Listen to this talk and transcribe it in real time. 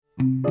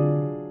Oh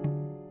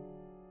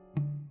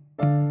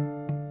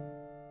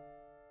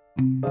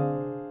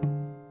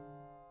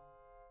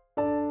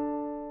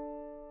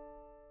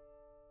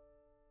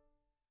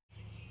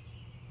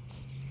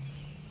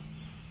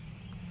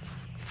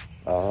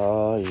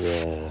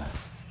yeah,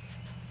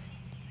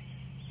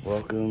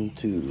 welcome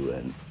to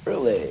an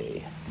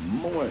early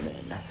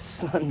morning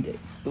Sunday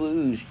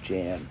Blues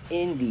Jam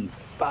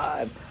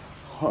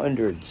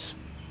Indy500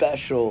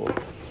 special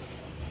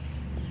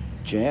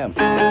jam.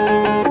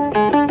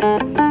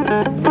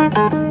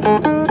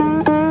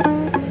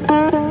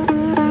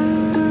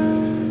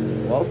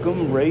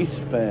 Welcome race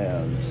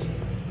fans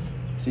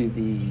to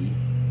the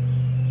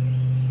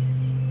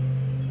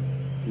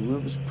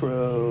Blues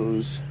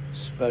Pros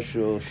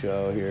special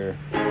show here.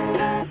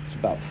 It's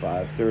about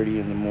 5:30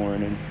 in the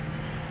morning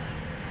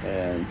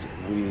and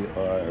we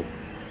are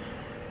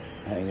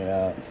hanging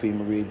out in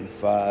FEMA Region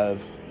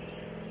 5.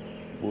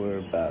 We're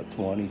about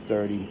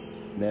 20-30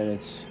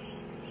 minutes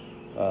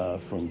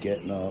from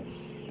getting up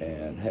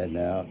and heading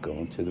out,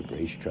 going to the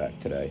racetrack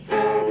today.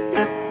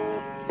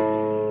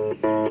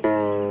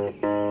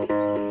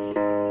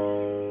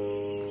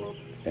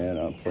 And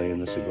I'm playing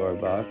the cigar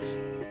box.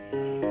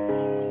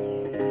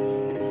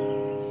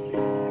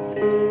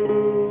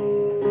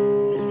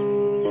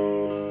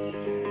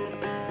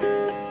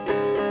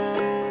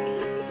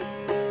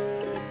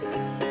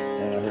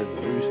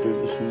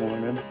 This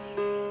morning,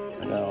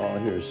 and now all I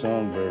hear is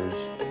songbirds.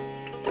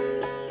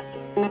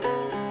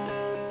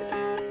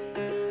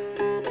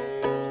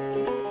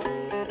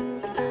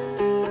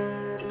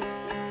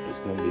 It's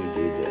gonna be a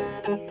good day.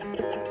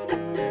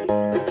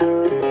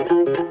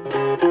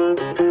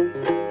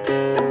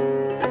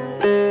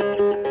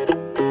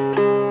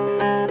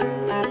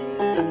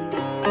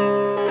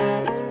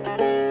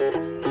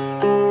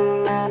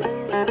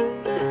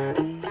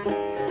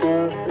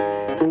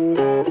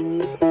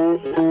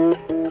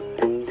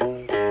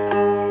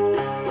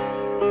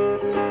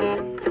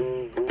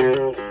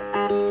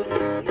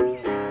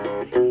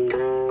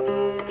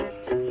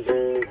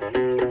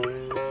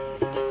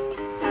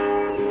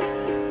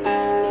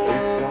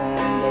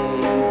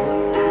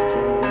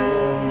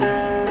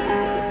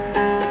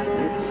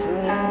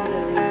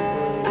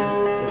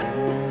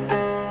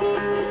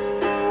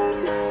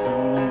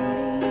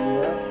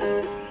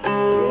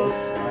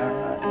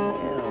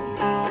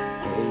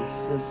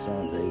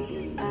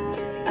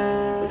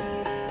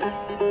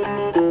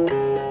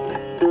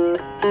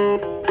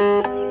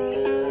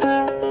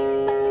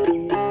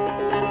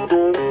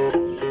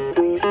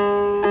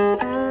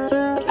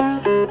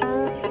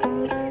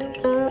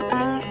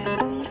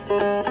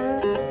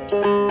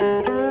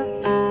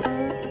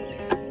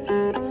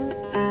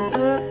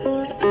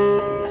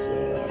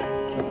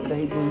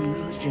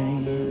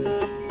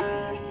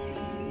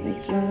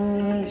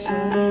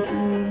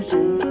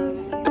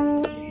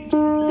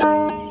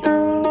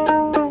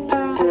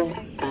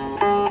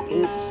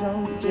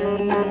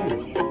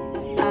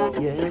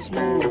 Yes,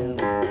 ma'am.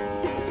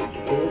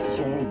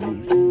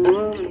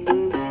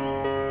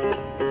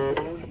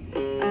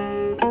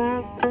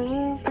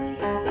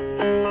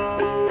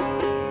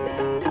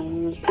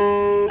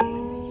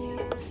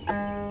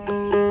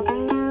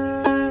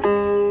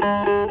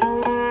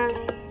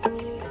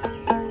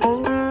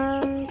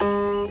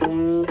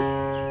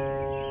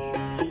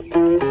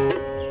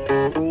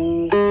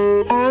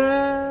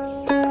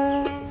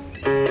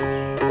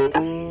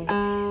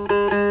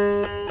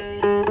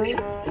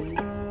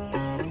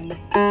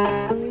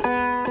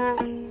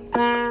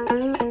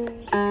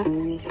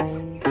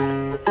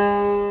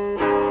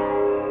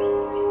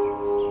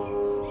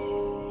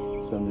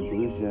 Sunday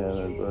Blues Jam,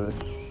 everybody.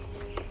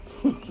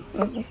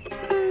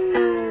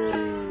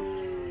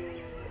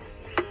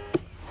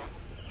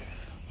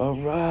 All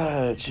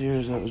right,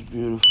 cheers. That was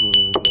beautiful,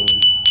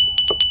 everybody.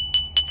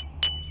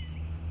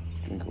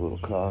 Drink a little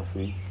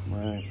coffee,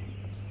 right?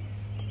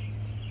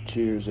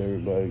 Cheers,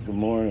 everybody. Good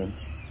morning.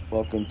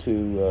 Welcome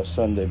to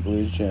Sunday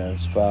Blues Jam.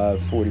 It's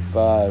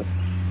 5:45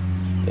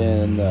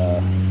 in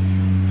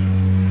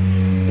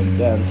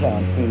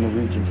downtown FEMA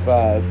Region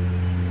 5.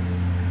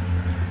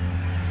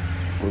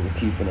 We're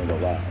keeping it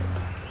alive.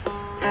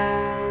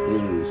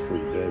 Blues for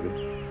you, baby.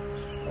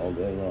 All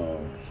day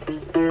long.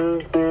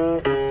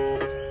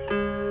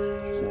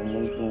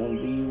 Someone's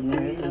gonna be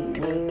winning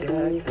with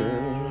that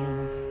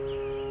girl.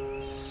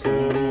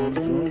 Someone's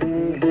gonna be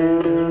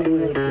winning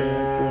with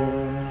that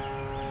girl.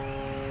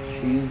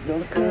 She's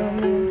gonna come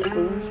in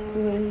first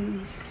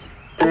place.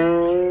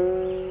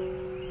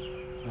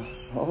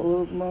 All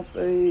over my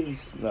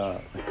face. Nah.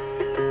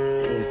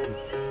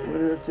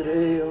 Winner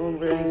today on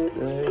race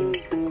day.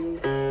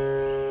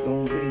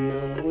 Gonna be a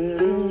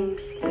winner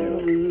and a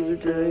loser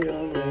today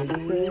on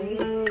race day.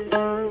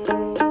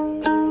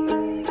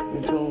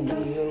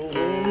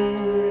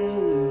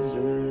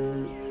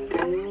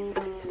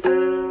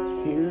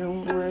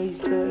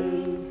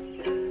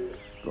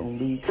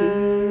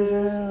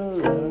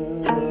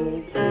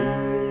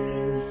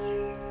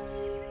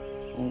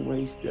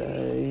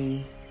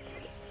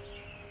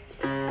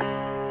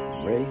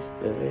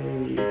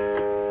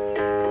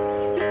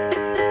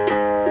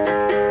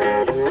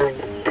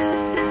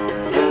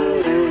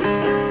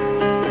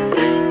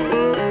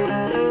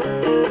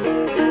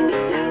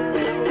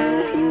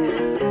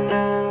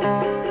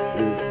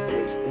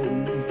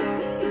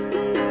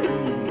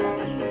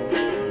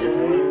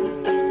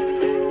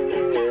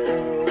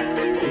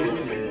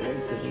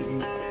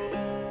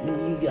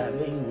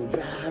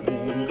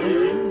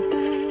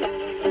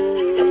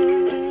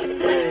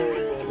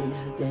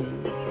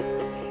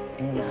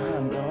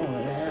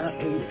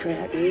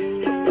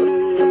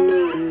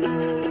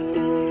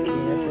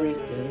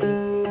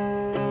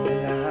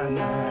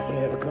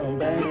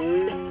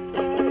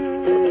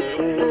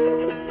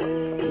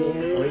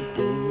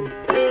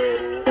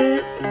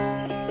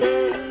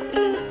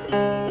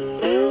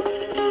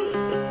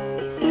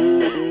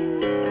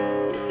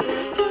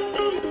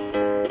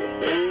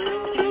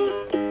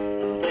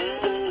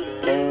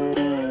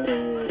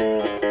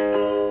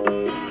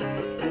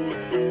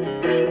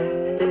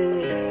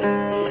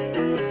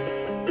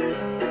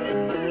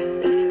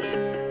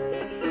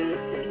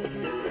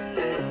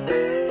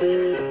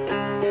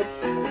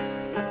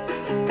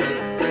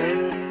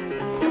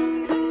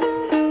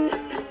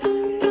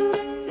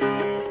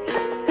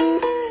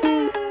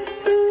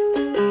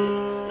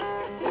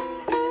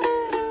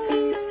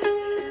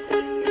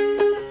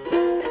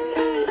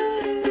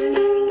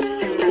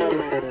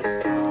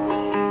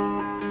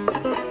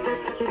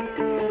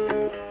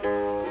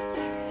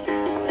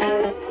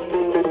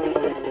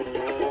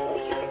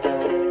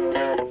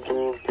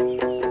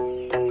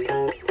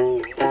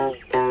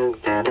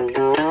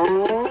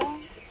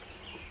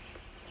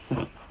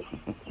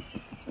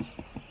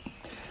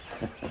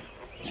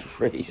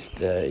 race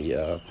day,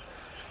 yo.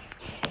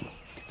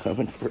 I'm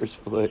in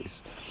first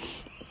place.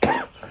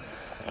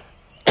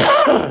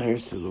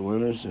 Here's to the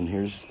winners, and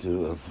here's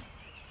to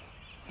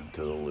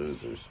the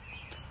losers.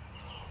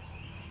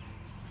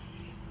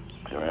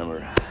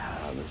 Remember,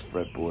 on this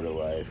fretboard of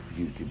life,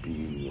 you could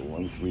be a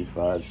 1, 3,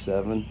 5,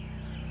 7,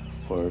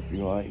 or if you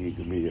want, you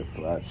could be a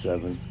flat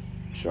 7,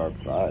 sharp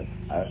 5.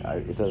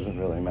 It doesn't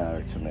really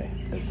matter to me,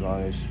 as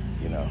long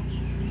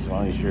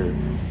as you're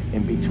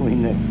in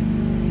between the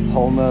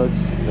whole notes,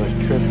 those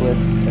triplets,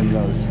 and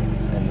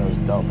those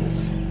doubles.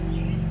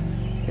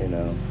 You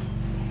know.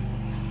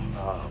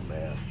 Oh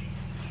man.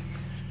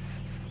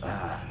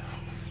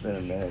 It's been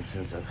a minute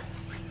since I've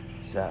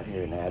sat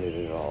here and added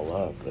it all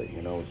up, but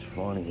you know what's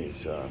funny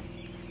is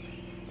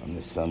on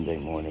the Sunday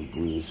Morning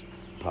Blues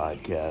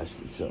podcast,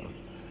 it's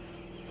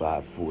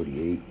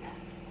 5:48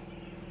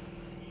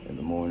 in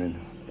the morning,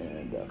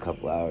 and a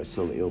couple hours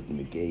till they open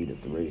the gate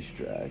at the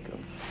racetrack.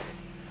 I'm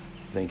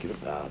thinking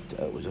about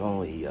it was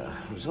only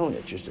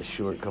just a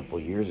short couple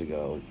of years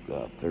ago,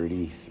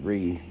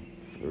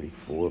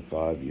 34,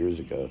 5 years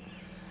ago,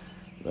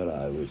 that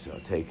I was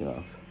taken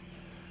off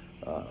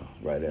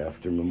right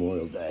after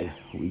Memorial Day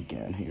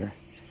weekend here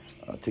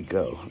to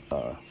go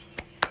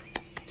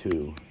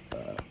to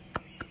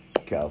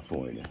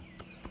California,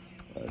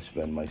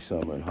 spend my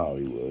summer in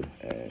Hollywood,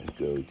 and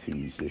go to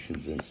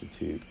Musicians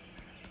Institute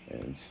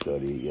and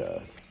study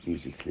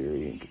music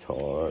theory and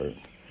guitar, and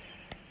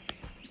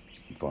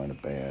find a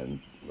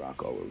band,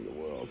 rock all over the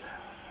world.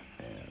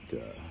 And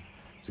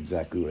it's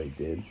exactly what I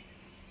did.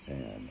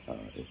 And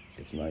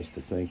it's nice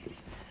to think that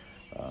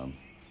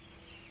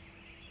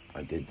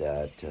I did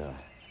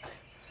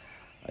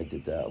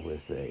that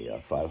with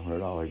a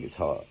 $500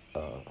 guitar,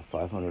 a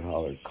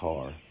 $500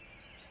 car,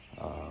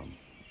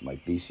 my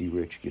BC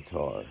Rich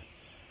guitar,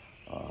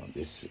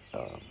 this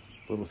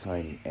little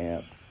tiny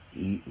amp.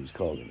 It was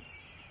called an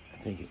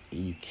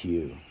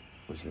EQ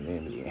was the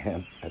name of the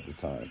amp at the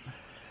time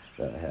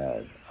that I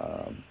had,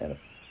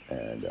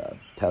 and a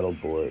pedal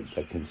board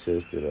that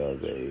consisted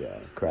of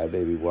a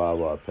Crybaby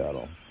Wah-Wah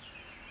pedal,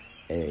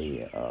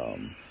 a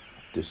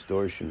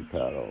distortion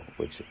pedal,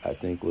 which I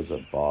think was a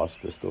Boss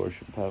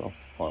distortion pedal,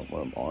 one of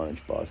them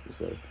orange Boss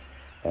distortion,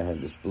 and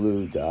had this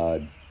blue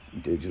Dodd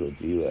digital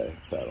delay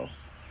pedal,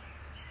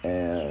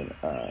 and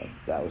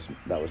that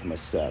was my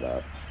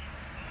setup.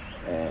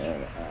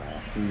 And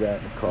threw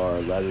that in the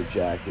car, leather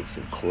jackets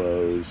and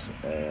clothes,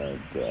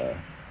 and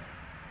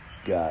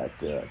got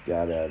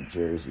out of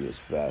Jersey as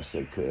fast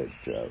as I could,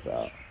 drove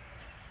out.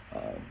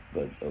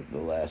 But the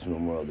last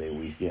Memorial Day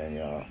weekend,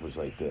 was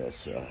like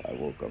this. I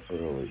woke up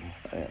early,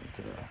 and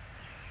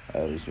I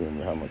always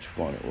remember how much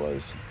fun it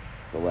was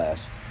the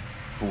last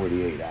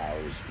 48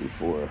 hours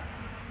before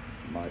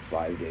my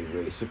 5-day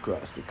race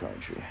across the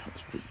country. It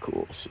was pretty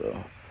cool,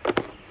 so,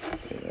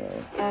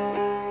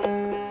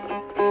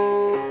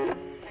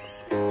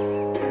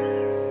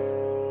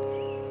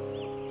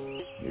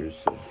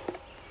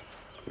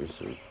 Here's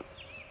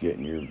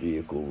getting your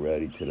vehicle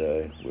ready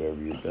today,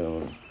 wherever you're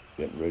doing,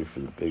 getting ready for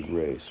the big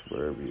race,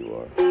 wherever you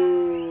are.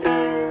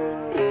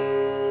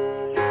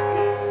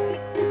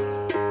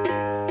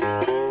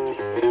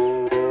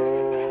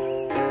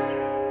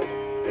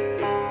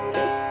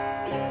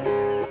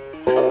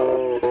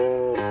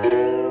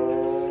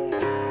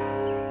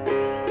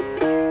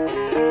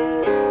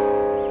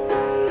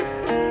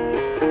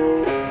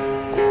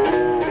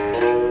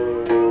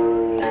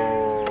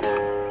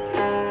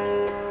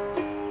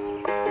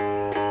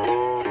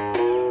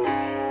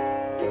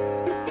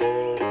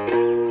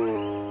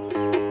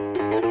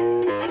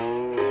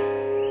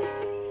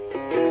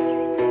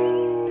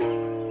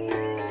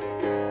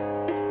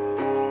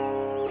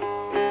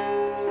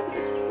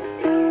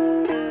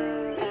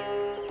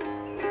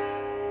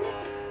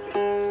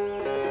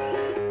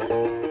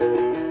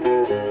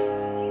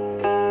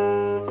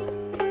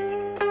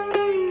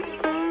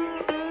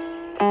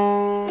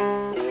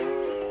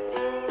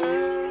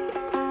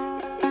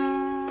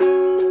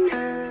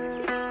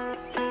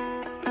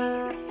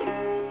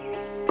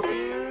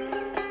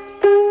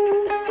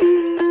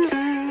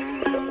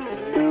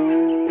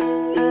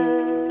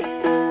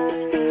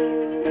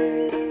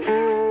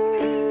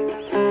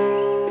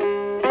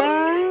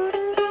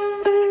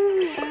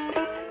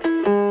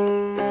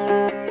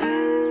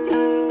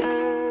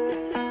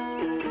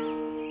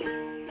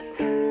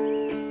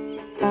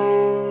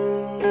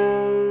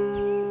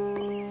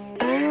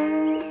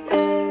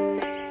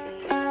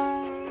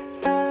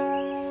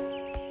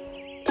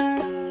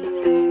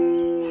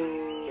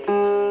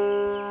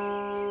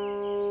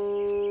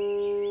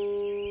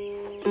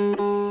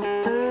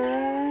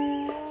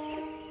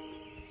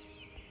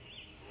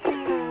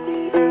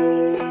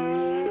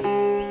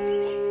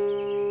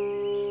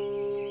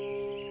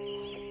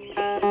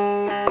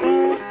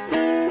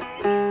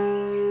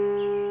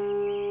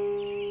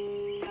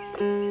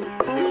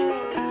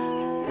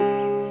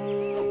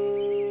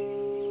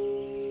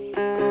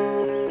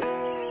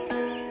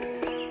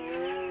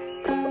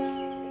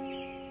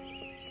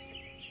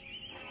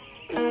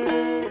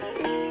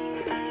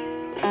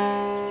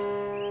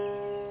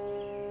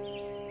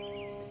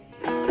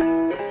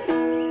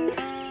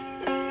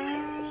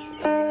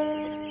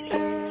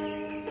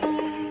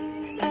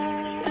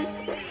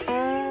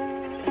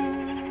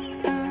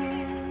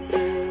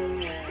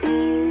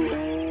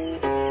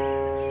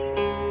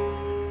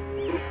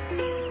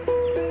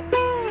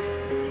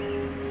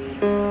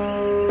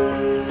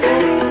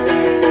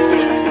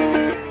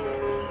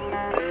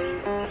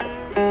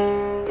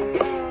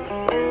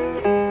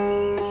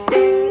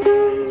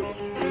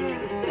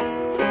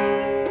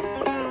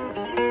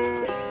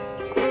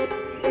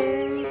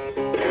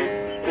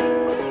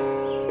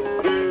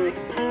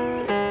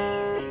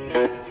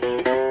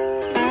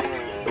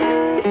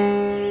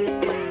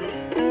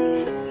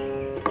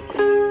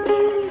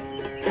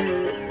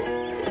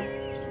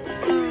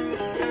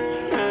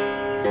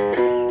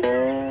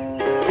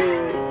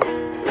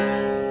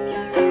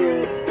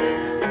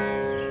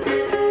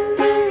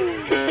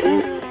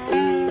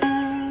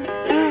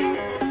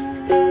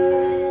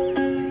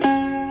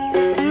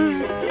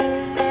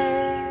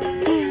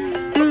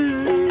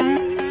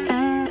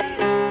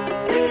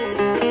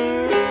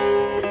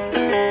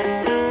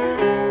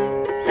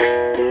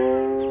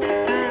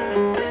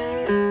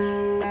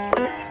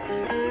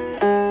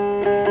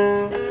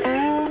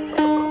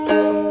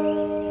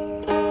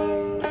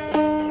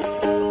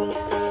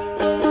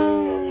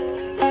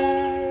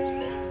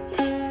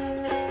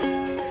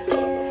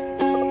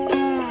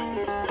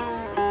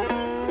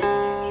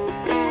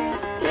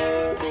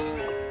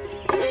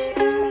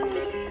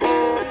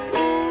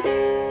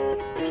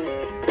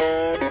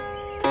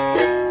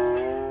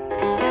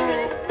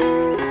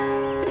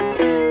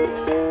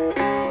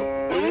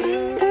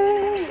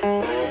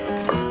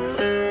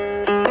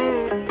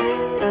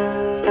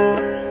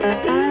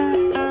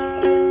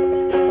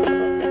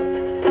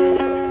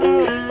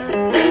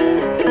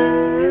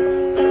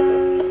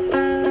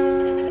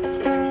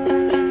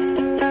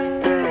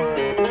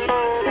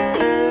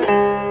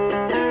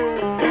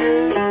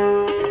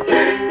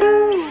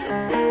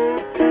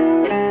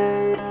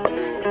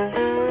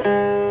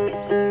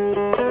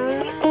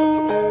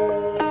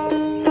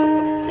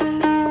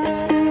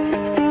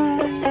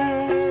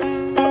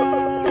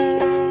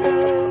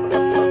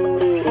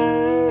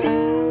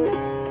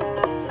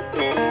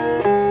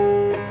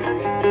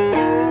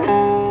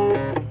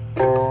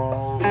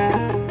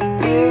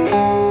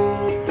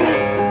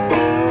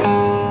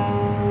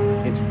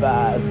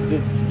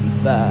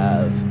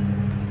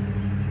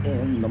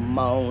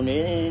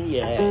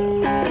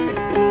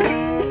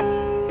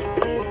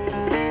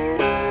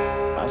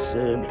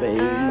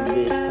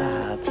 Baby, it's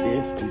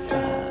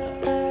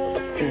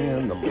 5:55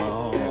 in the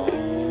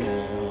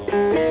morning.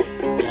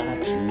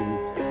 Got you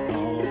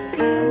on my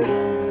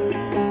mind.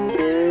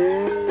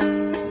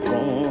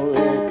 Gonna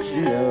let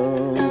you know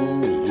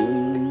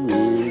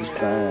you is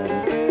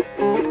fine.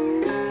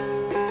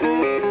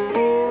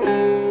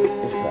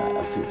 It's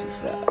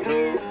 5:55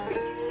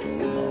 in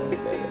the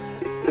morning, baby.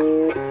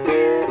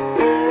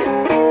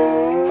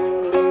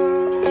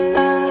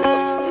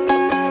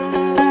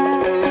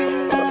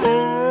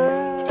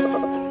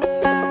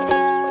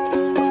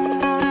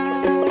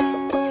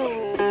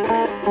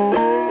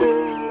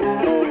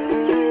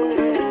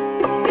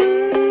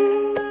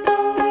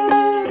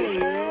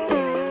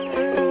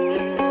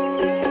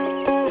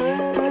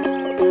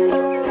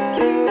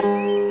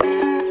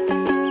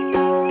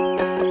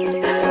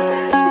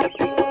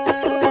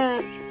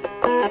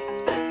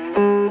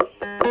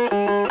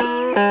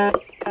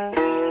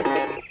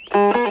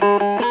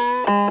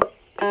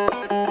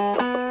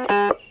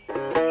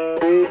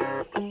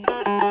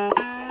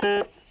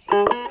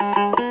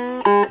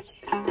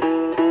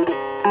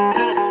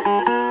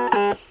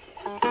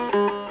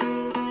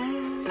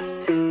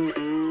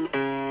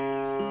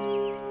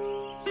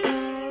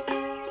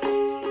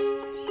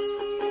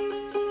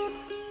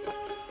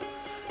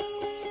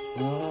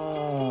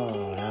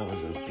 Oh, that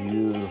was a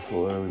beautiful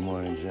early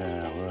morning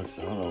jam. Look,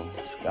 oh,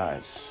 the sky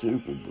is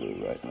super blue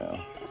right now.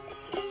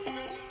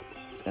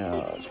 Now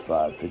it's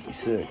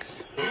 5:56.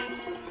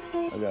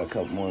 I got a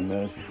couple more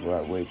minutes before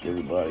I wake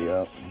everybody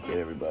up and get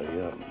everybody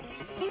up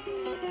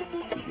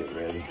and get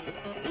ready.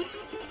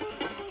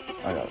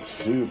 I got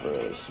super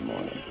early this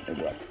morning.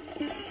 Maybe like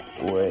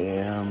 4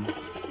 a.m.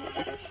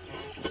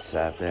 Just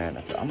sat there and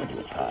I thought, I'm going to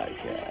do a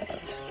podcast.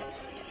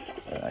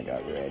 And I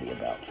got ready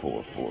about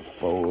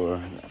 4:44.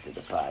 And I did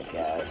the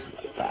podcast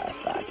at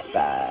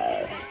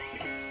 5:55.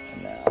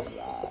 And now I'm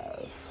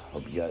live.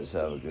 Hope you guys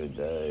have a good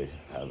day.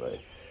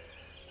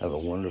 Have a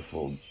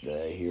wonderful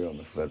day here on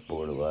the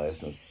fretboard of life.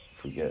 Don't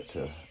forget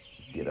to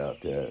get out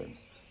there and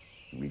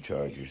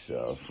recharge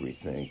yourself,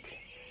 rethink,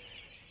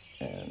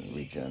 and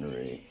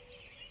regenerate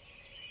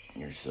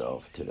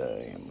yourself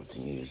today and with the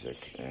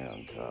music.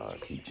 And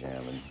keep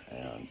jamming.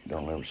 And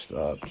don't ever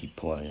stop. Keep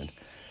playing.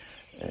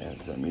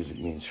 And music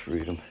means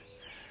freedom.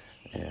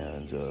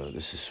 And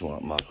this is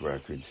Swamp Muck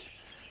Records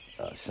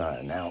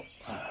signing out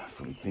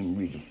from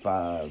Region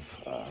 5.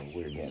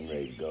 We're getting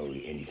ready to go to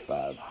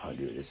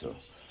Indy500.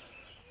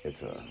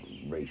 It's a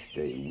race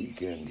day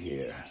weekend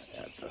here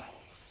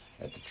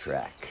at the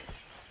track.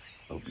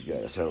 Hope you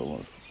guys have a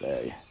wonderful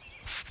day.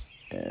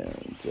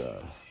 And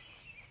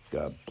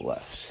God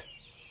bless.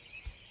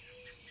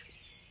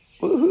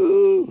 Woohoo!